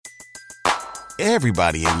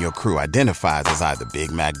Everybody in your crew identifies as either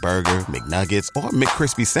Big Mac Burger, McNuggets, or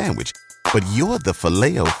McCrispy Sandwich. But you're the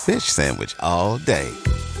Filet-O-Fish Sandwich all day.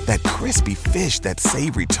 That crispy fish, that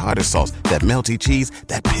savory tartar sauce, that melty cheese,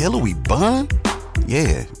 that pillowy bun.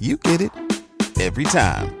 Yeah, you get it. Every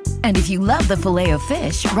time. And if you love the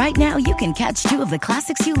Filet-O-Fish, right now you can catch two of the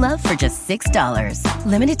classics you love for just $6.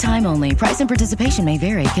 Limited time only. Price and participation may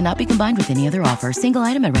vary. Cannot be combined with any other offer. Single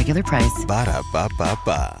item at regular price.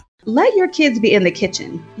 Ba-da-ba-ba-ba. Let your kids be in the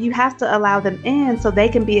kitchen. You have to allow them in so they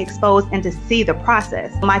can be exposed and to see the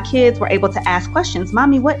process. My kids were able to ask questions.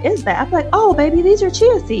 Mommy, what is that? I'm like, oh, baby, these are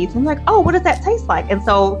chia seeds. I'm like, oh, what does that taste like? And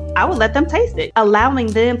so I would let them taste it,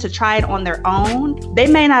 allowing them to try it on their own. They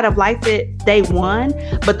may not have liked it day one,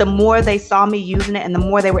 but the more they saw me using it and the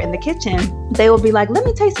more they were in the kitchen, they would be like, let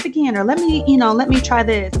me taste it again, or let me try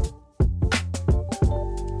this.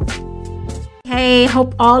 Hey,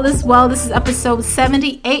 hope all is well. This is episode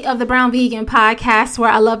 78 of the Brown Vegan Podcast, where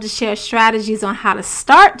I love to share strategies on how to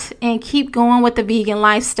start and keep going with the vegan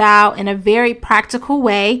lifestyle in a very practical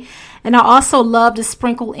way. And I also love to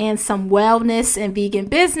sprinkle in some wellness and vegan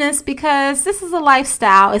business because this is a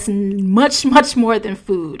lifestyle. It's much, much more than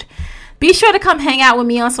food. Be sure to come hang out with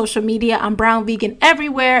me on social media. I'm Brown Vegan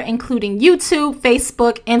everywhere, including YouTube,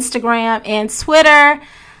 Facebook, Instagram, and Twitter.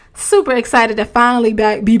 Super excited to finally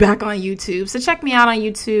be back on YouTube. So check me out on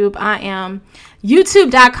YouTube. I am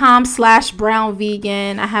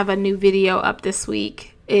youtube.com/brownvegan. I have a new video up this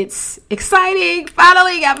week. It's exciting.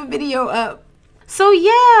 Finally got a video up. So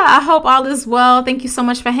yeah, I hope all is well. Thank you so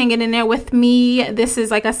much for hanging in there with me. This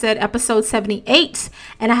is, like I said, episode 78.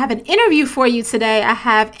 And I have an interview for you today. I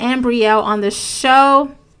have Ambrielle on the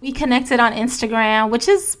show. We connected on Instagram, which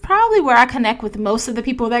is probably where I connect with most of the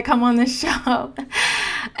people that come on the show.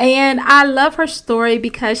 And I love her story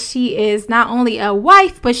because she is not only a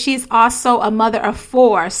wife, but she's also a mother of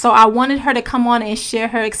 4. So I wanted her to come on and share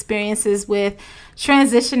her experiences with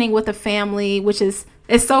transitioning with a family, which is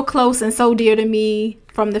so close and so dear to me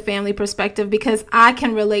from the family perspective, because I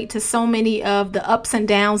can relate to so many of the ups and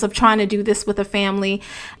downs of trying to do this with a family.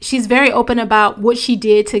 She's very open about what she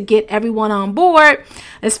did to get everyone on board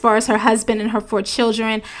as far as her husband and her 4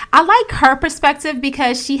 children. I like her perspective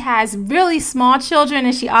because she has really small children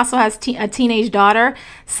and she also has a teenage daughter.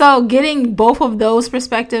 So getting both of those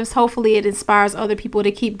perspectives, hopefully it inspires other people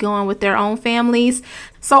to keep going with their own families.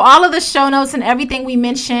 So all of the show notes and everything we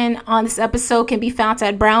mention on this episode can be found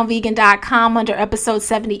at brownvegan.com under episode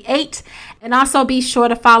 78. And also be sure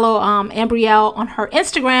to follow Ambrielle on her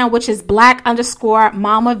Instagram, which is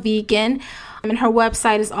black_mama-vegan. And her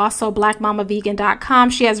website is also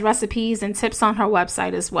blackmamavegan.com. She has recipes and tips on her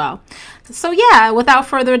website as well. So yeah, without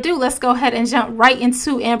further ado, let's go ahead and jump right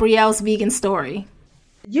into Ambrielle's vegan story.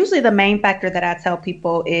 Usually the main factor that I tell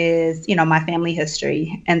people is, my family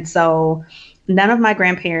history. And so none of my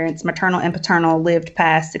grandparents, maternal and paternal, lived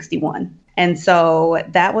past 61. And so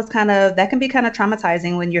that can be kind of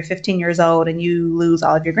traumatizing when you're 15 years old and you lose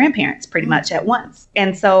all of your grandparents pretty much at once.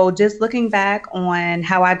 And so just looking back on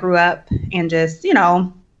how I grew up and just,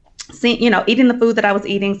 eating the food that I was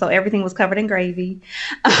eating. So everything was covered in gravy,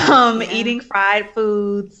 eating fried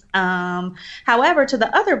foods. However, to the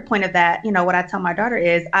other point of that, what I tell my daughter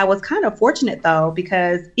is I was kind of fortunate though,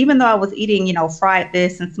 because even though I was eating, fried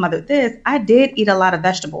this and smothered this, I did eat a lot of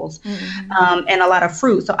vegetables, and a lot of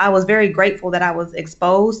fruit. So I was very grateful that I was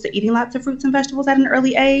exposed to eating lots of fruits and vegetables at an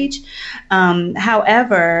early age.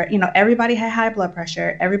 However, everybody had high blood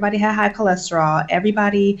pressure. Everybody had high cholesterol.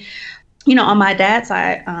 Everybody, on my dad's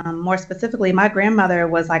side, more specifically, my grandmother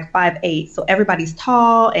was like 5'8". So everybody's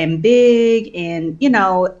tall and big. And,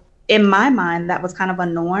 in my mind, that was kind of a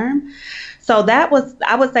norm. So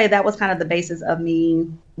I would say that was kind of the basis of me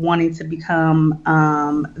wanting to become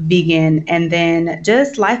vegan. And then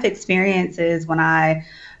just life experiences when I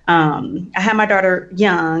had my daughter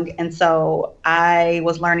young, and so I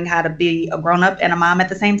was learning how to be a grown-up and a mom at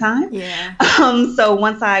the same time. Yeah. So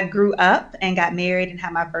once I grew up and got married and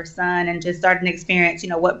had my first son and just started to experience,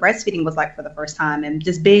 what breastfeeding was like for the first time and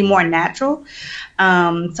just being more natural.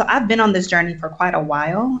 So I've been on this journey for quite a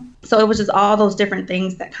while. So it was just all those different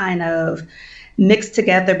things that kind of mixed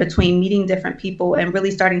together between meeting different people and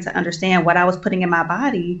really starting to understand what I was putting in my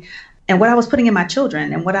body and what I was putting in my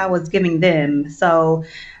children and what I was giving them. So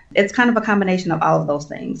it's kind of a combination of all of those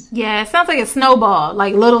things. Yeah, it sounds like a snowball,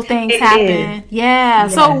 like little things happen. Yeah.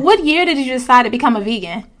 Yes. So what year did you decide to become a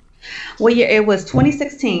vegan? Well, yeah, it was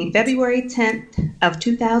 2016, February 10th of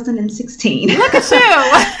 2016. Look at you.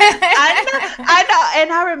 I know.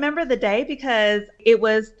 And I remember the day because it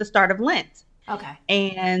was the start of Lent. Okay.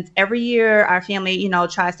 And every year our family,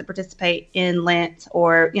 tries to participate in Lent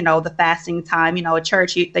or, the fasting time. At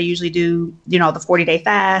church, they usually do, the 40-day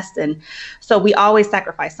fast. And so we always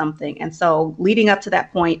sacrifice something. And so leading up to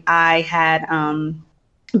that point, I had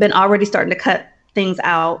been already starting to cut things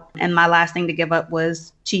out. And my last thing to give up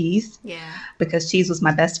was cheese. Yeah. Because cheese was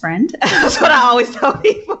my best friend. That's what I always tell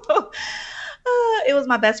people. It was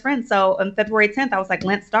my best friend. So on February 10th, I was like,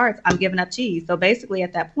 Lent starts. I'm giving up cheese. So basically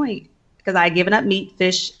at that point, because I had given up meat,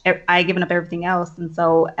 fish, I had given up everything else. And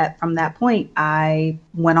so from that point, I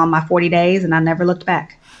went on my 40 days and I never looked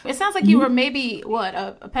back. It sounds like you were maybe,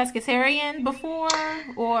 a pescatarian before?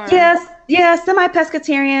 Or Yes,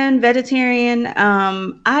 semi-pescatarian, vegetarian.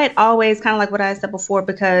 I had always kind of like what I said before,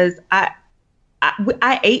 because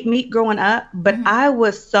I ate meat growing up, but I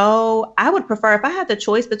would prefer, if I had the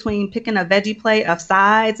choice between picking a veggie plate of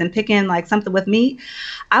sides and picking like something with meat,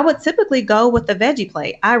 I would typically go with the veggie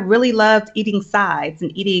plate. I really loved eating sides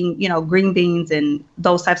and eating, green beans and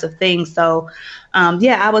those types of things. So,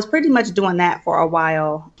 I was pretty much doing that for a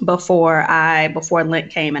while before Lent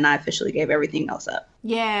came and I officially gave everything else up.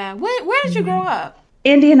 Yeah. Where did you grow up?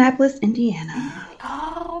 Indianapolis, Indiana.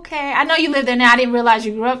 Oh, okay. I know you live there now. I didn't realize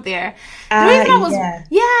you grew up there. The reason I was,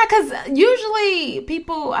 because usually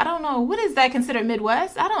people, I don't know, what is that considered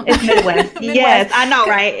Midwest? I don't know. It's Midwest. Midwest. Yes, I know,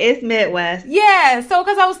 right? It's Midwest. Yeah. So,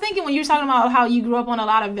 because I was thinking when you were talking about how you grew up on a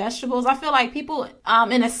lot of vegetables, I feel like people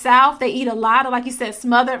in the South, they eat a lot of, like you said,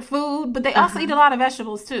 smothered food, but they also eat a lot of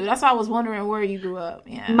vegetables too. That's why I was wondering where you grew up.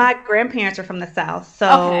 Yeah. My grandparents are from the South. So,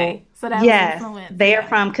 okay. So that was influence. They are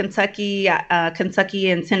from Kentucky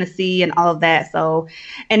and Tennessee and all of that. So,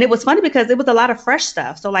 and it was funny because it was a lot of fresh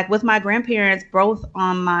stuff. So like with my grandparents, both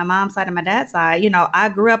on my mom's side and my dad's side, I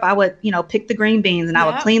grew up, I would, pick the green beans and I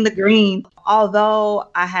would clean the green. Although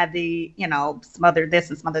I had the, smother this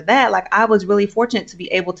and smother that, like I was really fortunate to be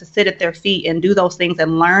able to sit at their feet and do those things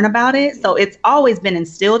and learn about it. So it's always been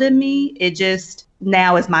instilled in me. It just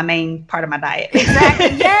now is my main part of my diet.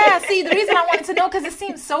 Exactly. Yeah. See, the reason I wanted to know, because it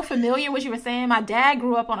seems so familiar what you were saying. My dad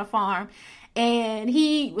grew up on a farm and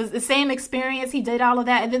he was the same experience. He did all of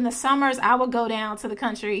that. And then the summers I would go down to the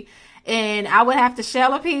country and I would have to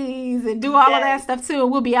shell a peas and do all of that stuff too.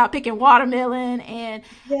 And we'll be out picking watermelon. And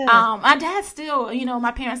my dad still,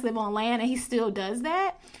 my parents live on land and he still does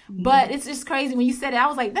that. But it's just crazy when you said it. I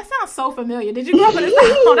was like, that sounds so familiar. Did you grow up in the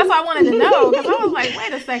South? That's why I wanted to know. Because I was like,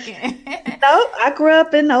 wait a second. No, I grew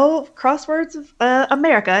up in crosswords of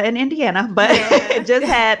America in Indiana. But just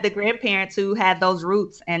had the grandparents who had those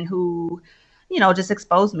roots and who, just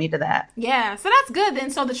exposed me to that. Yeah. So that's good then.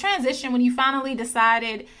 So the transition, when you finally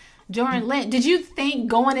decided during Lent, did you think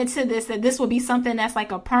going into this that this would be something that's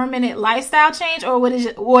like a permanent lifestyle change, or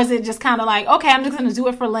was it just kind of like, okay, I'm just going to do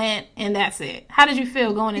it for Lent and that's it? How did you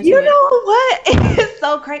feel going into it? You know what? It's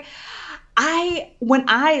so crazy.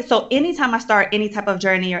 So anytime I start any type of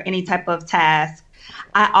journey or any type of task,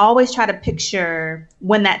 I always try to picture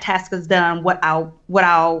when that task is done, what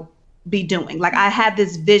I'll be doing. Like I had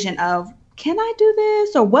this vision of, can I do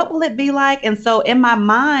this, or what will it be like? And so in my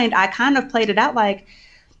mind, I kind of played it out like,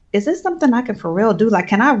 is this something I can for real do? Like,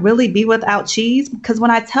 can I really be without cheese? Because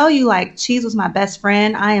when I tell you like cheese was my best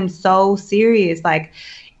friend, I am so serious. Like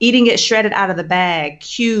eating it shredded out of the bag,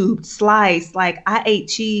 cubed, sliced, like I ate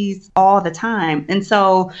cheese all the time. And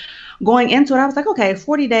so going into it, I was like, okay,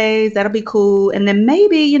 40 days, that'll be cool. And then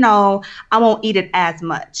maybe, I won't eat it as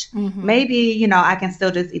much. Mm-hmm. Maybe, I can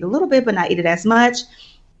still just eat a little bit, but not eat it as much.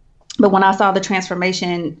 But when I saw the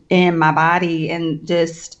transformation in my body and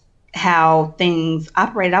just how things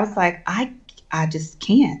operated, I was like, I just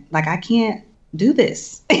can't. Like, I can't do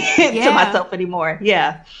this to myself anymore.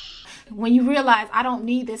 Yeah. When you realize I don't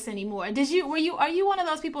need this anymore, are you one of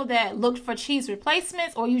those people that looked for cheese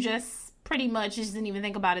replacements, or you just pretty much just didn't even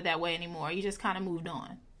think about it that way anymore? You just kind of moved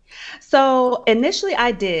on? So initially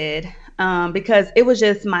I did, because it was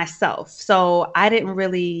just myself. So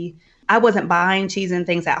I wasn't buying cheese and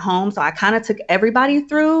things at home. So I kind of took everybody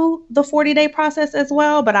through the 40-day process as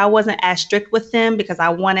well, but I wasn't as strict with them because I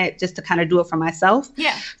wanted just to kind of do it for myself.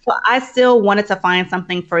 Yeah. So I still wanted to find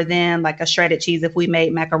something for them, like a shredded cheese if we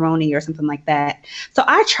made macaroni or something like that. So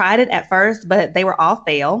I tried it at first, but they were all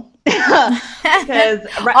fail. Because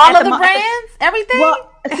all of the brands, everything?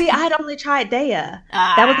 Well, see, I had only tried Daiya.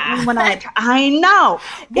 That was the only one I had tried. I know.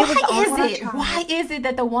 Why is it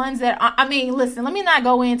that the ones that listen, let me not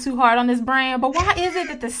go in too hard on this brand, but why is it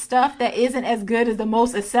that the stuff that isn't as good as the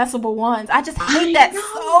most accessible ones? I just hate that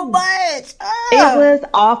so much. It was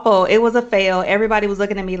awful. It was a fail. Everybody was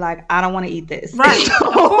looking at me like, I don't want to eat this. Right.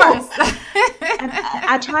 Of course.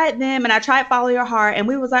 I tried them and I tried Follow Your Heart, and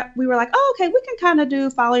we were like, oh, okay, we can kind of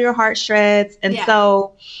do Follow Your Heart shreds. And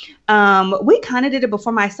so We kind of did it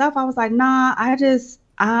before myself. I was like, nah,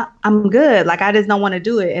 I'm good. Like, I just don't want to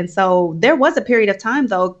do it. And so there was a period of time,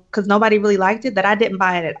 though, because nobody really liked it, that I didn't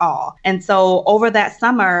buy it at all. And so over that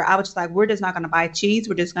summer, I was just like, we're just not going to buy cheese.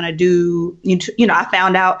 We're just going to do, I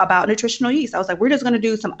found out about nutritional yeast. I was like, we're just going to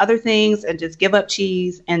do some other things and just give up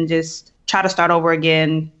cheese and just try to start over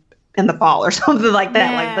again in the fall or something like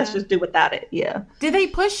that. Like, let's just do without it. Yeah. Did they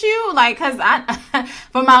push you? Like, because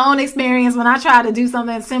from my own experience, when I tried to do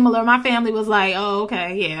something similar, my family was like, oh,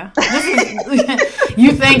 okay, yeah.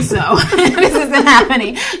 You think so. This isn't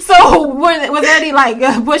happening. So was there any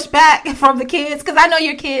pushback from the kids? Because I know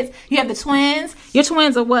your kids, you have the twins. Your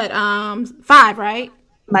twins are what, 5, right?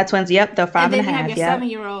 My twins, yep, they're 5 and a half. And then you have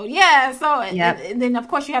your 7-year-old. Yeah, so and then, of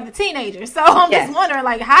course, you have the teenagers. So I'm just wondering,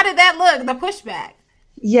 how did that look, the pushback?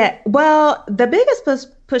 Yeah, well, the biggest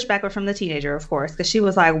pushback was from the teenager, of course, because she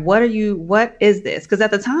was like, what is this? Because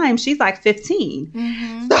at the time, she's like 15.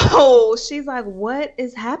 Mm-hmm. So she's like, what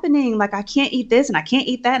is happening? Like, I can't eat this and I can't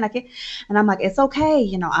eat that and I can't. And I'm like, it's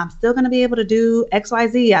okay. I'm still going to be able to do X, Y,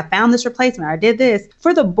 Z. I found this replacement. I did this.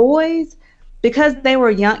 For the boys, because they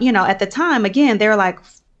were young, at the time, again, they were like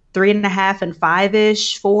 3.5 and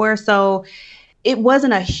 5-ish, 4. So it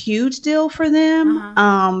wasn't a huge deal for them.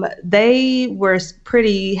 Uh-huh. They were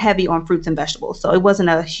pretty heavy on fruits and vegetables. So it wasn't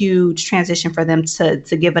a huge transition for them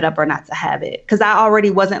to give it up or not to have it. Because I already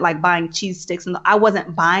wasn't buying cheese sticks and I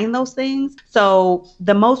wasn't buying those things. So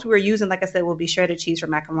the most we were using, like I said, would be shredded cheese for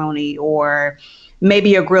macaroni or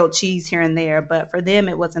maybe a grilled cheese here and there. But for them,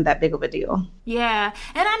 it wasn't that big of a deal. Yeah.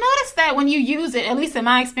 And I noticed that when you use it, at least in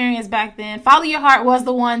my experience back then, Follow Your Heart was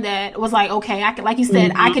the one that was like, okay, I could, like you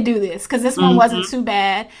said, I could do this because this one wasn't too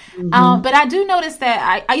bad. Mm-hmm. But I do notice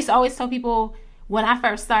that I used to always tell people when I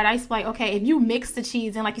first started, I used to be like, okay, if you mix the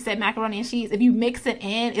cheese in, like you said, macaroni and cheese, if you mix it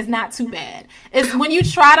in, it's not too bad. It's when you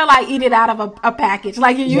try to eat it out of a package,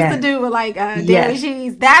 like you used to do with dairy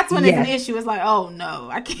cheese, that's when it's an issue. It's like, oh no,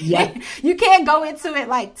 I can't. Yep. You can't go into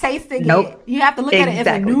it tasting it. You have to look at it as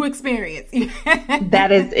a new experience.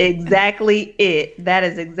 That is exactly it. That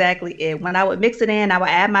is exactly it. When I would mix it in, I would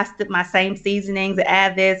add my same seasonings,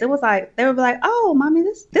 add this. It was like, they would be like, oh, mommy,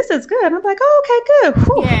 this is good. And I'm like, oh, okay, good.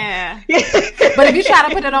 Whew. Yeah. But if you try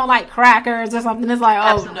to put it on crackers or something, it's like, oh,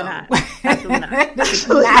 absolutely no. Not. Absolutely not. This is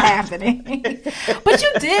not happening. But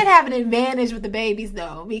you did have an advantage with the babies,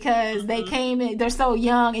 though, because they came in, they're so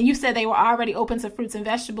young, and you said they were already open to fruits and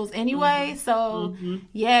vegetables anyway. So,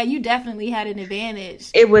 yeah, you definitely had an advantage.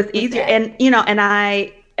 It was easier. And,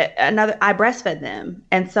 I breastfed them.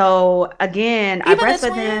 And so again, even I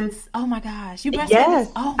breastfed them. Oh my gosh. You breastfed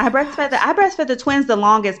Yes. Oh I breastfed the twins the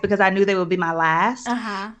longest because I knew they would be my last.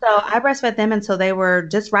 Uh-huh. So I breastfed them until they were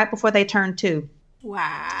just right before they turned 2. Wow.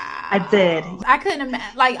 I did. I couldn't imagine.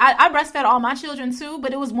 I breastfed all my children too,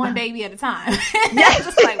 but it was one baby at a time.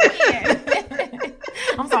 Just weird.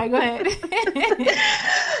 I'm sorry, go ahead.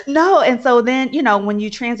 No, and so then, when you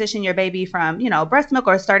transition your baby from, breast milk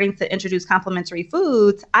or starting to introduce complementary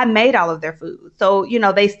foods, I made all of their food. So,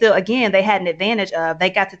 they still, again, they had an advantage of, they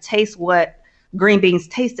got to taste what green beans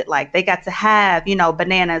tasted like. They got to have,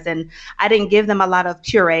 bananas, and I didn't give them a lot of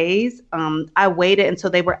purees. I waited until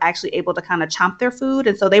they were actually able to kind of chomp their food.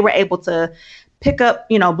 And so they were able to pick up,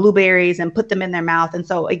 blueberries and put them in their mouth. And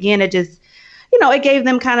so again, it just, it gave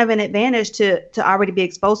them kind of an advantage to already be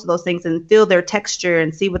exposed to those things and feel their texture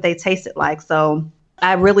and see what they tasted like. So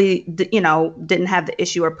I really, didn't have the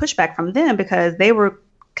issue or pushback from them because they were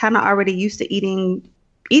kind of already used to eating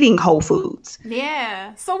whole foods.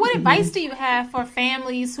 Yeah. So what advice do you have for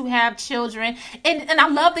families who have children? And I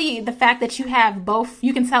love the fact that you have both.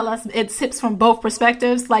 You can tell us it's tips from both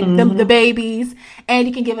perspectives, like the babies, and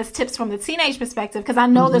you can give us tips from the teenage perspective, because I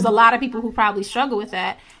know there's a lot of people who probably struggle with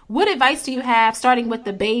that. What advice do you have starting with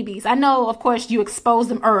the babies? I know, of course, you expose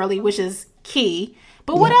them early, which is key,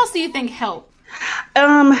 but what else do you think helped?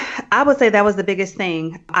 I would say that was the biggest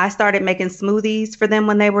thing. I started making smoothies for them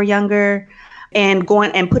when they were younger, and going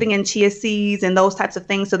and putting in chia seeds and those types of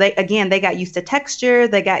things. So they got used to texture.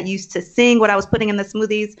 They got used to seeing what I was putting in the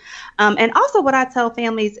smoothies. And also what I tell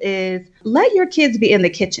families is let your kids be in the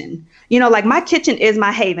kitchen. My kitchen is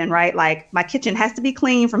my haven, right? Like my kitchen has to be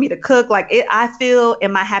clean for me to cook. I feel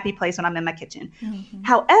in my happy place when I'm in my kitchen. Mm-hmm.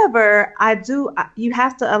 However, you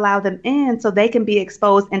have to allow them in so they can be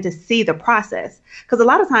exposed and to see the process. Because a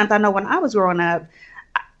lot of times I know when I was growing up,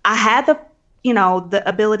 I had the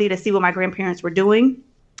ability to see what my grandparents were doing.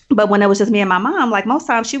 But when it was just me and my mom, most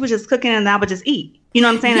times she was just cooking and I would just eat. You know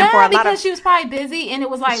what I'm saying? Yeah, because she was probably busy, and it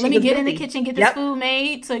was like, let me get in the kitchen, get this Yep. food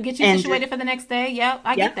made to get you situated for the next day. Yep,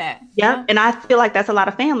 I get that. Yep. And I feel like that's a lot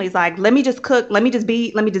of families. Like, let me just cook, let me just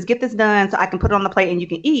get this done so I can put it on the plate and you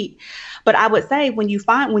can eat. But I would say when you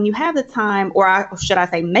have the time, should I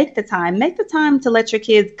say make the time to let your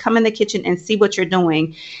kids come in the kitchen and see what you're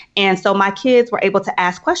doing. And so my kids were able to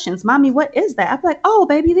ask questions. Mommy, what is that? I'd be like, oh,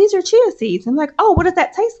 baby, these are chia seeds. And I'm like, oh, what does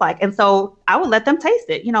that taste like? And so I would let them taste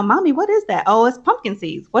it. You know, Mommy, what is that? Oh, it's pumpkin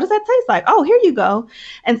seeds. What does that taste like? Oh, here you go.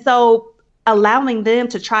 And so allowing them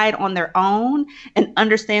to try it on their own and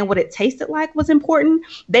understand what it tasted like was important.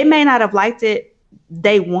 They may not have liked it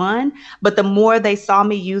day one, but the more they saw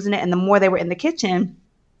me using it and the more they were in the kitchen,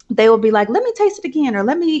 they will be like, let me taste it again, or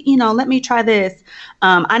let me try this.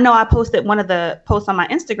 I know I posted one of the posts on my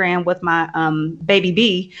Instagram with my baby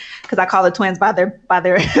B, because I call the twins by their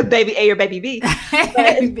baby A or baby B.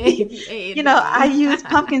 But, Baby A, you know, I use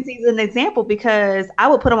pumpkin seeds as an example because I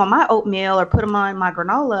would put them on my oatmeal or put them on my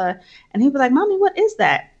granola, and he'd be like, Mommy, what is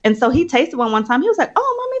that? And so he tasted one time. He was like,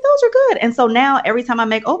 oh, Mommy, those are good. And so now every time I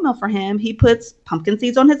make oatmeal for him, he puts pumpkin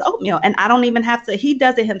seeds on his oatmeal. And I don't even have to, he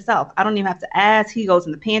does it himself. I don't even have to ask. He goes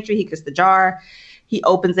in the pantry, he gets the jar, he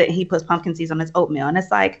opens it, and he puts pumpkin seeds on his oatmeal. And it's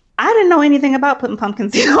like, I didn't know anything about putting pumpkin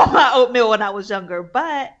seeds on my oatmeal when I was younger,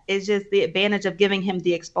 but it's just the advantage of giving him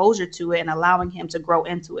the exposure to it and allowing him to grow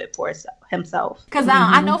into it for himself. Because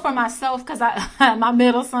I know for myself, because my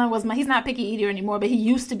middle son he's not a picky eater anymore, but he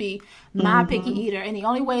used to be my picky eater. And the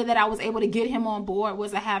only way that I was able to get him on board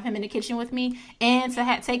was to have him in the kitchen with me and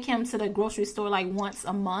to take him to the grocery store like once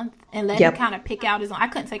a month and let him kind of pick out his own. I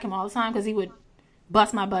couldn't take him all the time because he would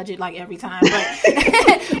bust my budget like every time,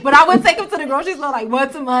 but I would take him to the grocery store like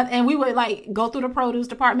once a month, and we would like go through the produce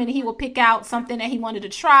department, and he would pick out something that he wanted to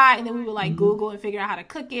try, and then we would like Google and figure out how to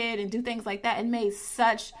cook it and do things like that. It made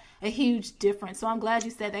such a huge difference. So I'm glad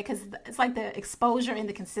you said that, because it's like the exposure and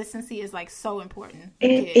the consistency is like so important.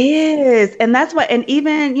 It is. And that's what, and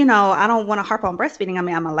even, you know, I don't want to harp on breastfeeding. I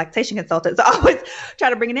mean, I'm a lactation consultant, so I always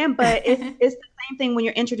try to bring it in, but it's the same thing when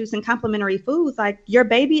you're introducing complementary foods. Like, your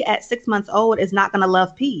baby at 6 months old is not going to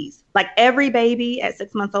love peas. Like, every baby at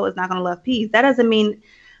 6 months old is not going to love peas. That doesn't mean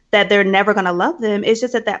that they're never going to love them. It's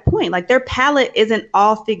just at that point, like, their palate isn't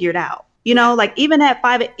all figured out. You know, like, even at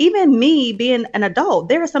 5, even me being an adult,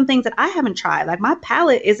 there are some things that I haven't tried. Like, my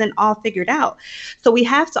palate isn't all figured out. So we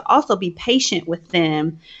have to also be patient with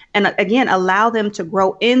them and, again, allow them to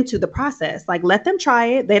grow into the process. Like, let them try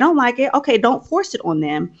it. They don't like it. Okay, don't force it on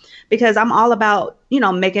them, because I'm all about, you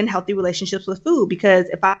know, making healthy relationships with food. Because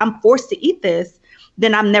if I'm forced to eat this,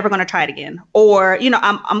 then I'm never going to try it again. Or, you know,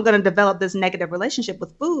 I'm going to develop this negative relationship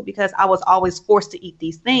with food because I was always forced to eat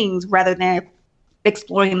these things rather than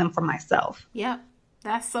exploring them for myself. Yep.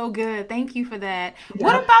 That's so good. Thank you for that. Yeah.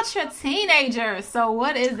 What about your teenager? So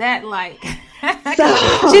what is that like?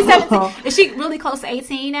 She's 17. Is she really close to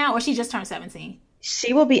 18 now, or she just turned 17?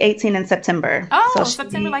 She will be 18 in September. Oh, so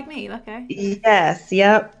September like me. Okay. Yes.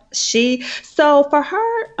 Yep. So for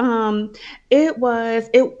her, it was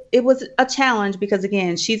a challenge because,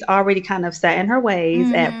 again, she's already kind of set in her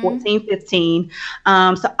ways at 14, 15.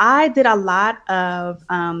 So I did a lot of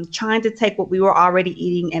trying to take what we were already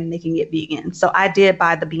eating and making it vegan. So I did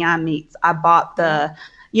buy the Beyond Meats. I bought the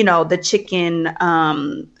chicken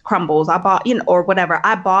crumbles. I bought, or whatever.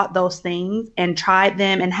 I bought those things and tried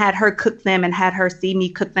them and had her cook them and had her see me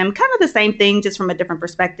cook them. Kind of the same thing, just from a different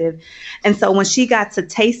perspective. And so when she got to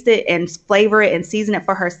taste it and flavor it and season it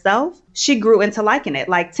for herself, she grew into liking it.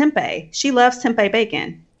 Like tempeh. She loves tempeh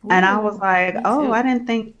bacon. Ooh, and I was like, oh, I didn't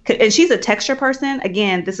think. And she's a texture person.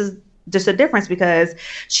 Again, this is just a difference because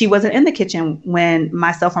she wasn't in the kitchen when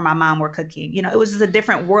myself or my mom were cooking. It was just a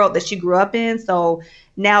different world that she grew up in. So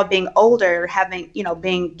now being older,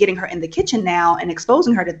 getting her in the kitchen now and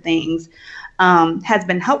exposing her to things has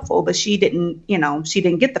been helpful, but she didn't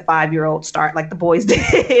get the 5-year-old start like the boys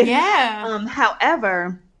did. Yeah.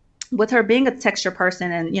 However, with her being a texture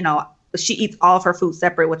person and, she eats all of her food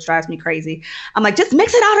separate, which drives me crazy. I'm like, just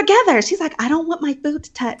mix it all together. She's like, I don't want my food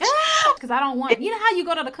to touch. Because I don't want, how you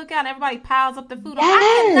go to the cookout and everybody piles up the food? Yes.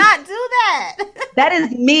 I cannot do that. That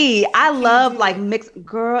is me. I love mixed.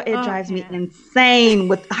 Girl, it drives me insane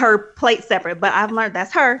with her plate separate. But I've learned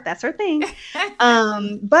that's her thing.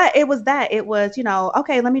 But it was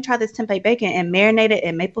okay, let me try this tempeh bacon and marinate it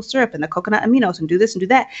in maple syrup and the coconut aminos and do this and do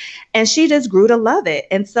that. And she just grew to love it.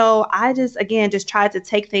 And so I just tried to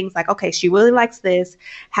take things like, okay, okay, she really likes this.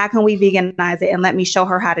 How can we veganize it? And let me show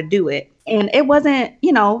her how to do it. And it wasn't,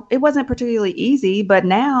 it wasn't particularly easy, but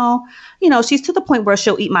now, she's to the point where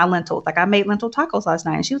she'll eat my lentils. Like I made lentil tacos last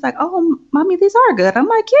night and she was like, oh, mommy, these are good. I'm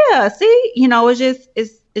like, yeah, see,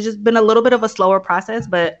 it's just been a little bit of a slower process,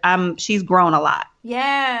 but she's grown a lot.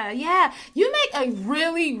 Yeah. You make a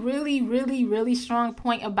really, really, really, really strong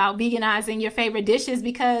point about veganizing your favorite dishes,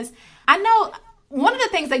 because I know one of the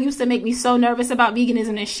things that used to make me so nervous about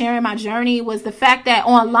veganism and sharing my journey was the fact that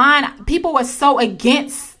online people were so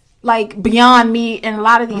against like Beyond Meat and a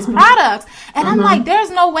lot of these products. And I'm like,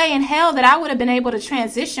 there's no way in hell that I would have been able to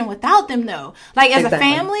transition without them though. Like as a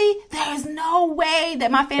family, there's no way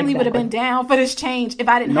that my family would have been down for this change if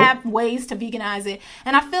I didn't have ways to veganize it.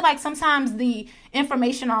 And I feel like sometimes the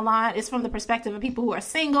information online is from the perspective of people who are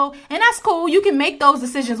single, and that's cool. You can make those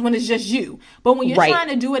decisions when it's just you. But when you're trying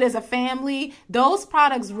to do it as a family, those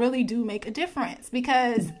products really do make a difference,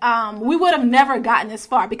 because we would have never gotten this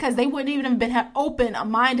far because they wouldn't even have been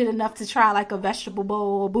open-minded enough to try like a vegetable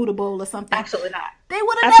bowl or Buddha bowl or something. Absolutely not. They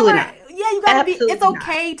would have never. Not. Yeah, you gotta be. It's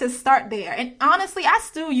okay to start there. And honestly, I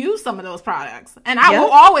still use some of those products, and I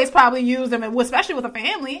will always probably use them, especially with a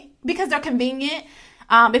family, because they're convenient.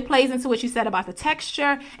 It plays into what you said about the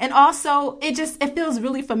texture, and also it feels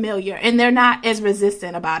really familiar, and they're not as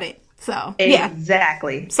resistant about it. So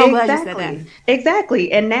exactly. So glad you said that.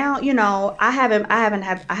 Exactly. And now, I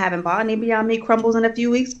haven't bought any Beyond Meat crumbles in a few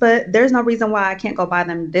weeks, but there's no reason why I can't go buy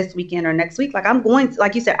them this weekend or next week. Like I'm going to,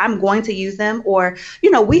 like you said, I'm going to use them. Or,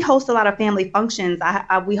 we host a lot of family functions.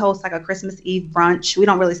 We host like a Christmas Eve brunch. We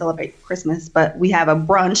don't really celebrate Christmas, but we have a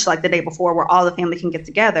brunch like the day before where all the family can get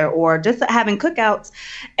together, or just having cookouts.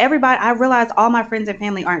 I realize all my friends and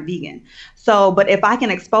family aren't vegan. So, but if I can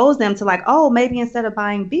expose them to like, oh, maybe instead of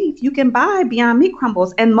buying beef, you can buy Beyond Meat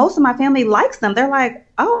crumbles. And most of my family likes them. They're like,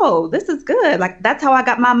 oh, this is good. Like, that's how I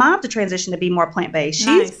got my mom to transition to be more plant-based.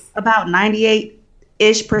 She's about 98%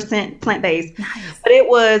 plant-based. Nice. But it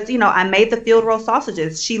was, I made the field roll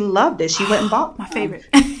sausages. She loved it. She went and bought my favorite.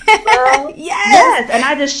 Yes. And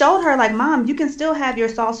I just showed her like, Mom, you can still have your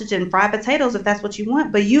sausage and fried potatoes if that's what you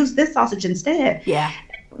want, but use this sausage instead. Yeah.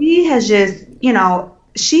 She has just,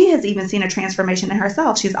 she has even seen a transformation in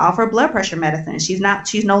herself. She's off her blood pressure medicine. She's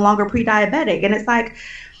no longer pre-diabetic. And it's like,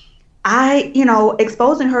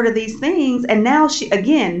 exposing her to these things. And now she's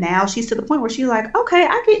to the point where she's like, okay,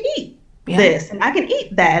 I can eat this and I can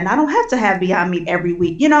eat that. And I don't have to have Beyond Meat every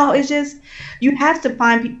week. It's just, you have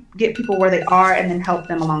to get people where they are and then help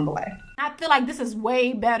them along the way. I feel like this is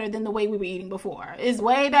way better than the way we were eating before. It's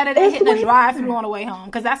way better than hitting a drive-through on the way home,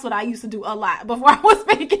 because that's what I used to do a lot before I was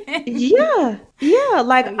vegan. Yeah.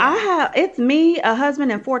 Like it's me, a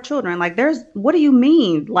husband, and 4 children. Like what do you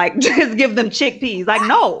mean? Like just give them chickpeas? Like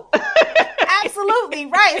no. Absolutely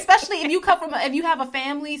right. Especially if you have a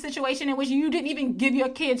family situation in which you didn't even give your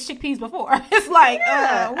kids chickpeas before. It's like,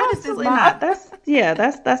 what is this? Not.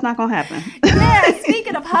 That's not gonna happen. Yeah.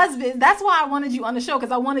 Speaking of husbands, that's why I wanted you on the show,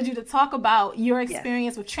 because I wanted you to talk about your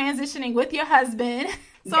experience with transitioning with your husband.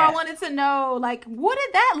 So I wanted to know, like, what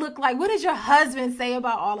did that look like? What did your husband say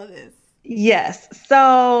about all of this? Yes.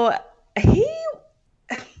 So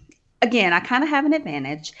again, I kind of have an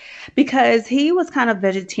advantage because he was kind of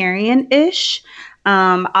vegetarian-ish,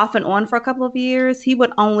 off and on for a couple of years. He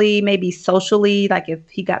would only maybe socially, like if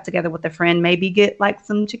he got together with a friend, maybe get like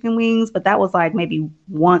some chicken wings, but that was like maybe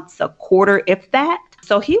once a quarter, if that.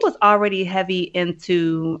 So he was already heavy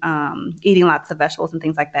into eating lots of vegetables and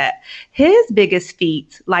things like that. His biggest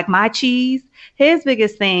feat, like my cheese, his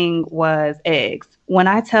biggest thing was eggs. When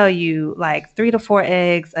I tell you like 3 to 4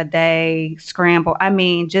 eggs a day, scramble, I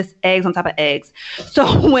mean, just eggs on top of eggs.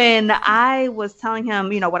 So when I was telling him,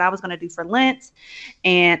 what I was going to do for Lent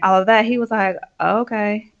and all of that, he was like,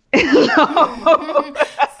 okay.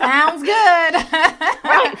 Sounds good.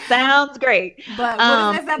 Right. Sounds great. But what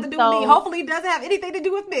does this have to do with me? Hopefully it doesn't have anything to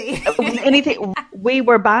do with me. Anything. We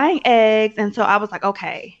were buying eggs. And so I was like,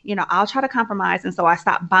 okay, I'll try to compromise. And so I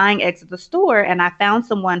stopped buying eggs at the store, and I found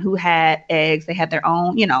someone who had eggs. They had their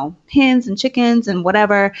own, hens and chickens and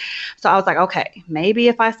whatever. So I was like, okay, maybe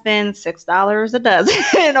if I spend $6 a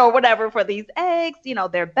dozen or whatever for these eggs,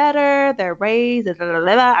 they're better, they're raised.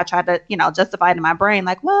 I tried to, justify it in my brain,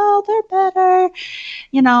 like, well, they're better,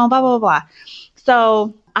 blah, blah, blah.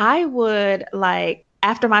 So I would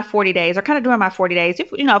after my 40 days or kind of during my 40 days,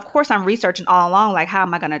 of course I'm researching all along, like how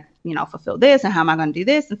am I going to, fulfill this and how am I going to do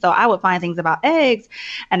this? And so I would find things about eggs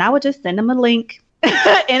and I would just send him a link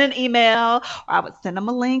in an email, or I would send him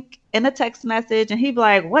a link in a text message and he'd be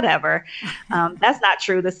like, whatever, that's not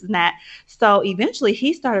true. This is not. So eventually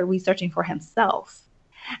he started researching for himself.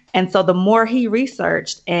 And so the more he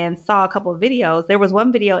researched and saw a couple of videos, there was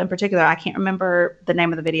one video in particular, I can't remember the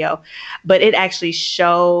name of the video, but it actually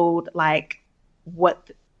showed like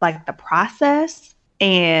the process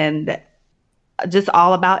and just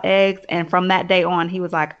all about eggs. And from that day on, he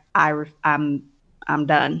was like, I'm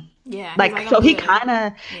done. Yeah. Like so he kind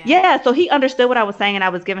of, so he understood what I was saying and I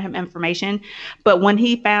was giving him information. But when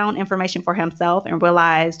he found information for himself and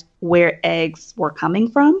realized where eggs were coming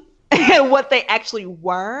from and what they actually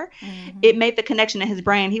were, it made the connection in his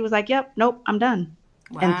brain. He was like, yep, nope, I'm done.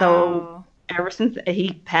 Wow. And so ever since,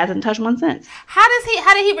 he hasn't touched one since. How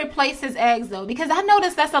did he replace his eggs though? Because I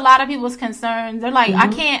noticed that's a lot of people's concerns. They're like, I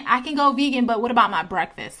can go vegan, but what about my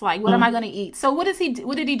breakfast? Like, what am I going to eat? So what did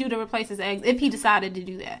he do to replace his eggs if he decided to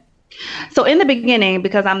do that? So in the beginning,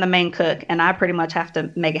 because I'm the main cook and I pretty much have to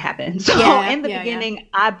make it happen. So in the beginning,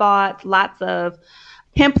 I bought lots of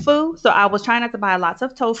hemp food. So I was trying not to buy lots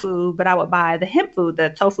of tofu, but I would buy the hemp food,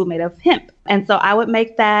 the tofu made of hemp. And so I would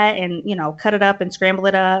make that and, cut it up and scramble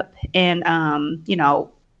it up and,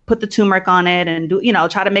 put the turmeric on it and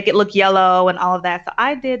try to make it look yellow and all of that. So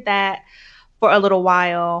I did that for a little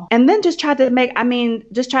while and then just tried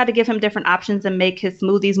to give him different options and make his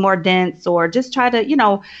smoothies more dense or just try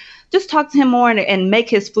to, just talk to him more and make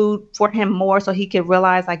his food for him more so he could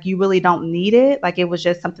realize like you really don't need it. Like it was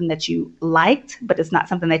just something that you liked, but it's not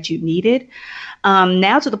something that you needed.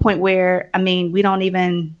 Now to the point where, I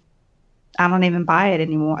don't even buy it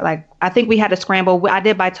anymore. Like I think we had a scramble. I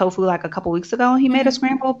did buy tofu like a couple weeks ago and he made a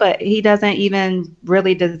scramble, but he doesn't even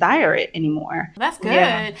really desire it anymore. That's good.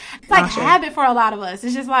 Yeah. It's like habit for a lot of us.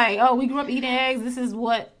 It's just like, oh, we grew up eating eggs. This is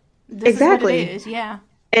what it is. Yeah.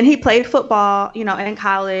 And he played football, in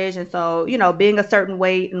college. And so, being a certain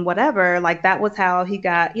weight and whatever, like that was how he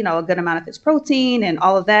got, a good amount of his protein and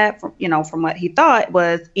all of that from what he thought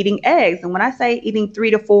was eating eggs. And when I say eating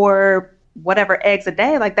 3 to 4, whatever eggs a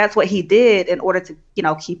day, like that's what he did in order to,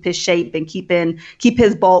 keep his shape and keep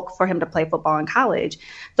his bulk for him to play football in college.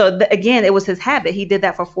 So again, it was his habit. He did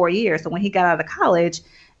that for 4 years. So when he got out of college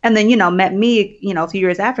and then, met me, a few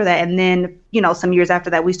years after that. And then, some years after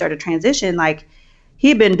that, we started transition, like,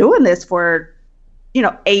 he'd been doing this for,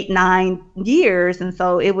 8-9 years. And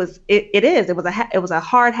so it was a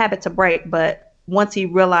hard habit to break. But once he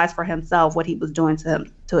realized for himself what he was doing to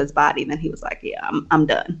his body, then he was like, yeah, I'm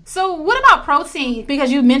done. So what about protein?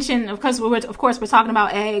 Because you mentioned, of course, we're talking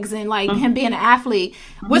about eggs and like him being an athlete.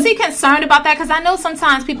 Was he concerned about that? Because I know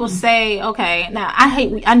sometimes people say, okay, now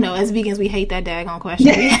I know as vegans, we hate that daggone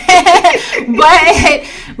question.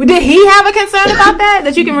 But did he have a concern about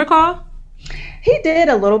that you can recall? He did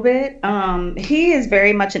a little bit. He is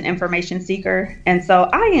very much an information seeker. And so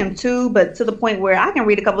I am too, but to the point where I can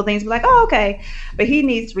read a couple of things and be like, oh, okay. But he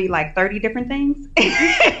needs to read like 30 different things to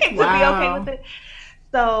be okay with it.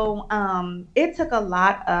 So it took a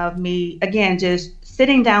lot of me, again, just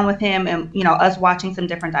sitting down with him and, us watching some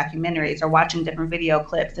different documentaries or watching different video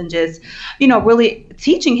clips and just, really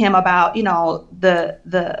teaching him about,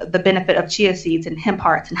 the benefit of chia seeds and hemp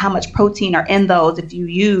hearts and how much protein are in those. If you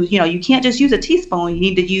use, you can't just use a teaspoon, you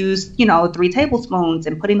need to use, 3 tablespoons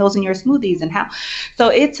and putting those in your smoothies and how. So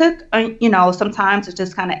it took, some time to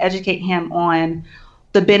just kind of educate him on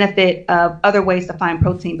the benefit of other ways to find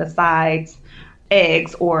protein besides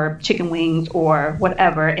eggs or chicken wings or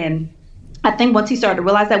whatever. And I think once he started to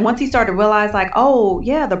realize like, oh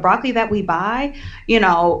yeah, the broccoli that we buy,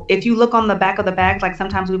 if you look on the back of the bag, like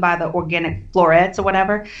sometimes we buy the organic florets or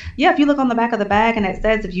whatever. Yeah. If you look on the back of the bag and it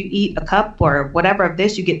says, if you eat a cup or whatever of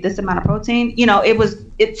this, you get this amount of protein,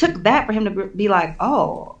 it took that for him to be like,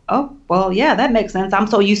 oh, well, yeah, that makes sense. I'm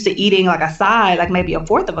so used to eating like a side, like maybe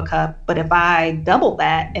 1/4 of a cup. But if I double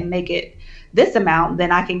that and make it this amount,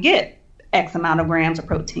 then I can get X amount of grams of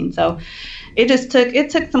protein. So it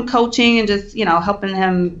took some coaching and just, helping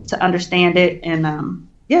him to understand it. And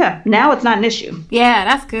now it's not an issue. Yeah,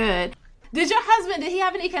 that's good. Did he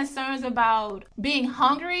have any concerns about being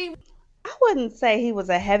hungry? I wouldn't say he was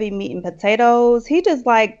a heavy meat and potatoes. He just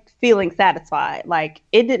liked feeling satisfied. Like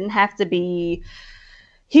it didn't have to be,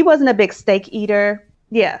 he wasn't a big steak eater.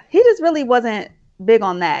 Yeah, he just really wasn't big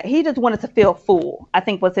on that. He just wanted to feel full, I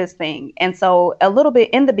think was his thing. And so a little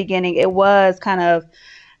bit in the beginning, it was kind of,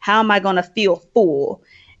 how am I going to feel full?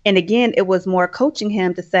 And again, it was more coaching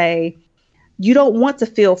him to say, you don't want to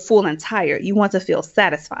feel full and tired. You want to feel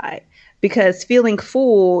satisfied, because feeling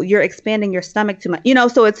full, you're expanding your stomach too much,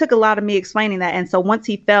 so it took a lot of me explaining that. And so once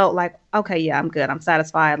he felt like, okay, yeah, I'm good, I'm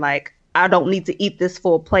satisfied, like I don't need to eat this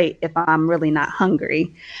full plate if I'm really not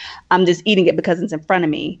hungry. I'm just eating it because it's in front of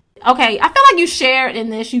me. Okay, I feel like you shared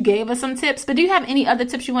in this, you gave us some tips, but do you have any other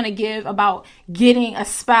tips you want to give about getting a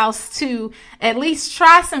spouse to at least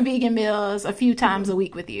try some vegan meals a few times a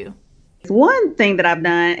week with you? One thing that I've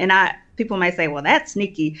done, and people may say, well, that's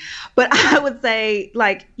sneaky, but I would say,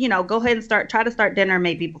 like, go ahead and try to start dinner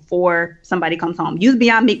maybe before somebody comes home. Use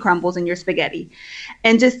Beyond Meat crumbles in your spaghetti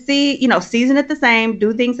and just see, season it the same,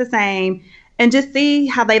 do things the same, and just see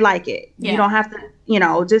how they like it. Yeah. You don't have to,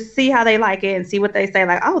 just see how they like it and see what they say.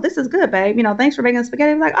 Like, oh, this is good, babe. Thanks for making the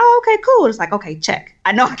spaghetti. Like, oh, okay, cool. It's like, okay, check.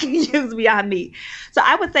 I know I can use Beyond Meat. So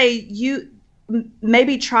I would say you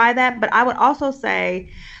maybe try that, but I would also say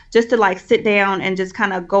just to like sit down and just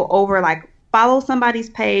kind of go over, like, follow somebody's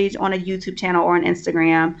page on a YouTube channel or an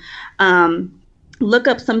Instagram. Look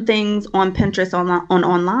up some things on Pinterest on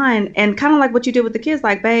online, and kind of like what you did with the kids,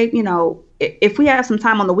 like, babe, if we have some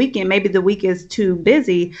time on the weekend, maybe the week is too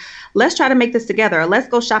busy, let's try to make this together. Or let's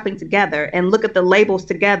go shopping together and look at the labels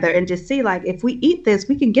together and just see, like, if we eat this,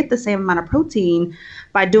 we can get the same amount of protein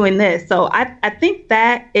by doing this. So I think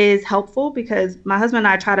that is helpful because my husband and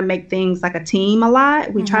I try to make things like a team a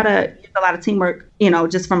lot. We try to use a lot of teamwork,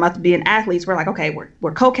 just from us being athletes. We're like, okay,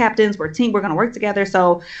 we're co-captains, we're a team, we're going to work together.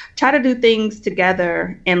 So try to do things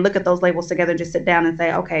together and look at those labels together and just sit down and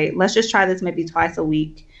say, okay, let's just try this maybe twice a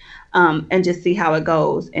week. And just see how it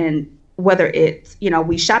goes, and whether it's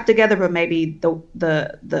we shop together, but maybe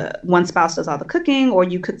the one spouse does all the cooking, or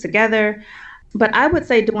you cook together. But I would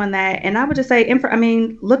say doing that, and I would just say,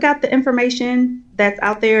 look at the information that's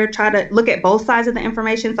out there. Try to look at both sides of the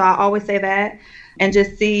information. So I always say that, and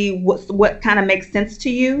just see what kind of makes sense to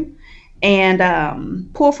you,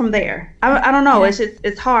 and pull from there. I don't know. Yeah.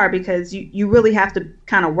 It's hard because you really have to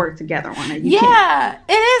kind of work together on it.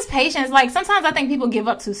 It is patience. Like, sometimes I think people give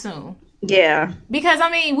up too soon. Yeah. Because,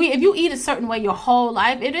 if you eat a certain way your whole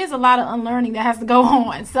life, it is a lot of unlearning that has to go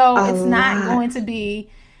on. So it's not going to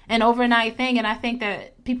be an overnight thing. And I think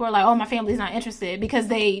that people are like, oh, my family's not interested because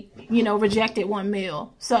they, rejected one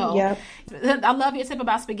meal. So yep. I love your tip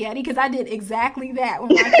about spaghetti because I did exactly that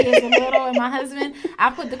when my kids were little, and my husband,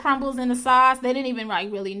 I put the crumbles in the sauce. They didn't even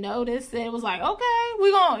really notice. It was like,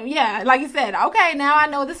 okay, like you said, okay, now I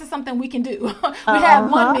know this is something we can do. We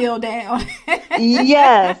have one meal down.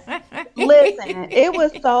 Yes. Listen,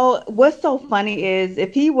 what's so funny is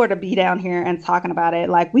if he were to be down here and talking about it,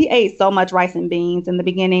 like, we ate so much rice and beans in the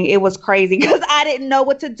beginning. It was crazy because I didn't know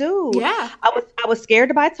what to do. Yeah. I was scared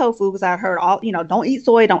to buy tofu because I heard don't eat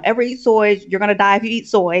soy, don't ever eat soy. You're going to die if you eat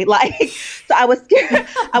soy. Like, so I was scared.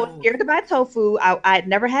 I was scared to buy tofu. I'd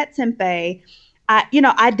never had tempeh.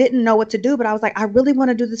 I didn't know what to do, but I was like, I really want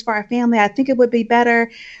to do this for our family. I think it would be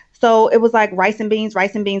better. So it was like rice and beans.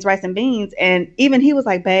 And even he was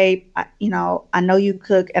like, babe, I know you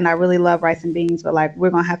cook and I really love rice and beans, but like,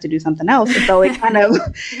 we're going to have to do something else. And so it kind of,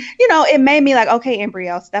 it made me like, okay,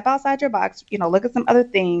 Embryo, step outside your box, look at some other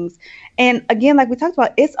things. And again, like we talked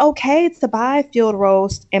about, it's okay to buy Field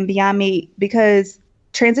Roast and Beyond Meat because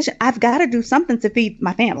I've got to do something to feed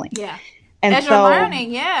my family. Yeah. And as you're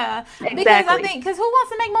learning, yeah. Exactly. Because who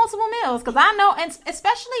wants to make multiple meals? Because I know, and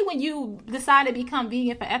especially when you decide to become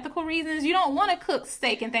vegan for ethical reasons, you don't want to cook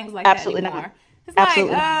steak and things like Absolutely that anymore. Not. It's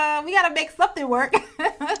Absolutely. like, we got to make something work.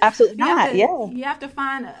 Absolutely not, yeah. You have to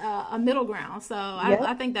find a middle ground. So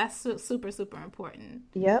I think that's super, super important.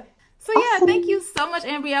 Yep. So yeah, thank you so much,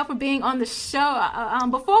 Ambrielle, for being on the show.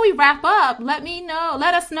 Before we wrap up, let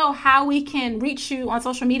us know how we can reach you on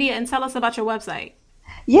social media and tell us about your website.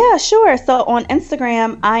 Yeah, sure. So on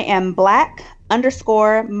Instagram, I am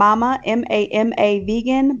Black_Mama, MAMA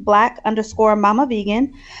vegan, Black_Mama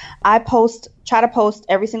vegan. I try to post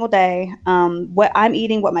every single day what I'm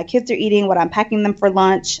eating, what my kids are eating, what I'm packing them for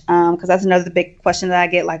lunch, because that's another big question that I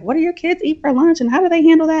get, like, what do your kids eat for lunch and how do they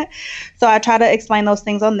handle that? So I try to explain those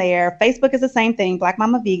things on there. Facebook is the same thing, Black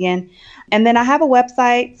Mama Vegan. And then I have a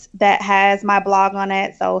website that has my blog on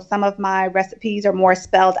it. So some of my recipes are more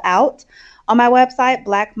spelled out on my website,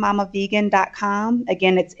 blackmamavegan.com.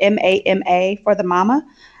 Again, it's MAMA for the mama.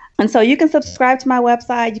 And so you can subscribe to my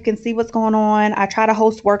website. You can see what's going on. I try to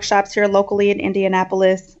host workshops here locally in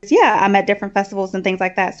Indianapolis. Yeah, I'm at different festivals and things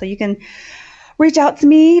like that. So you can reach out to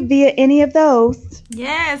me via any of those.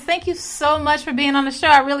 Yes, thank you so much for being on the show.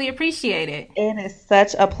 I really appreciate it. It is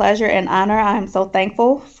such a pleasure and honor. I'm so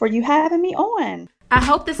thankful for you having me on. I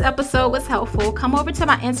hope this episode was helpful. Come over to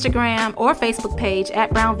my Instagram or Facebook page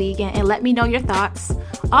 @BrownVegan and let me know your thoughts.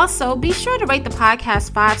 Also, be sure to rate the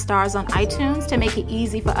podcast 5 stars on iTunes to make it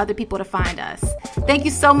easy for other people to find us. Thank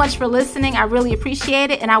you so much for listening. I really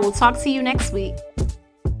appreciate it, and I will talk to you next week.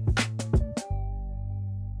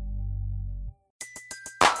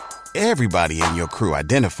 Everybody in your crew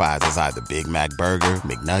identifies as either Big Mac Burger,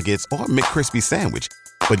 McNuggets, or McCrispy Sandwich.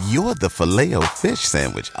 But you're the Filet-O-Fish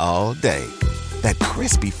Sandwich all day. That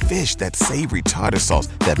crispy fish, that savory tartar sauce,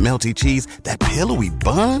 that melty cheese, that pillowy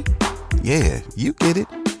bun. Yeah, you get it.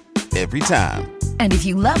 Every time. And if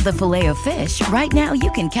you love the Filet-O-Fish, right now you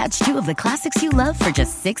can catch two of the classics you love for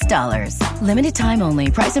just $6. Limited time only.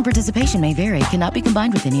 Price and participation may vary. Cannot be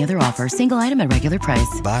combined with any other offer. Single item at regular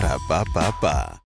price. Ba-da-ba-ba-ba.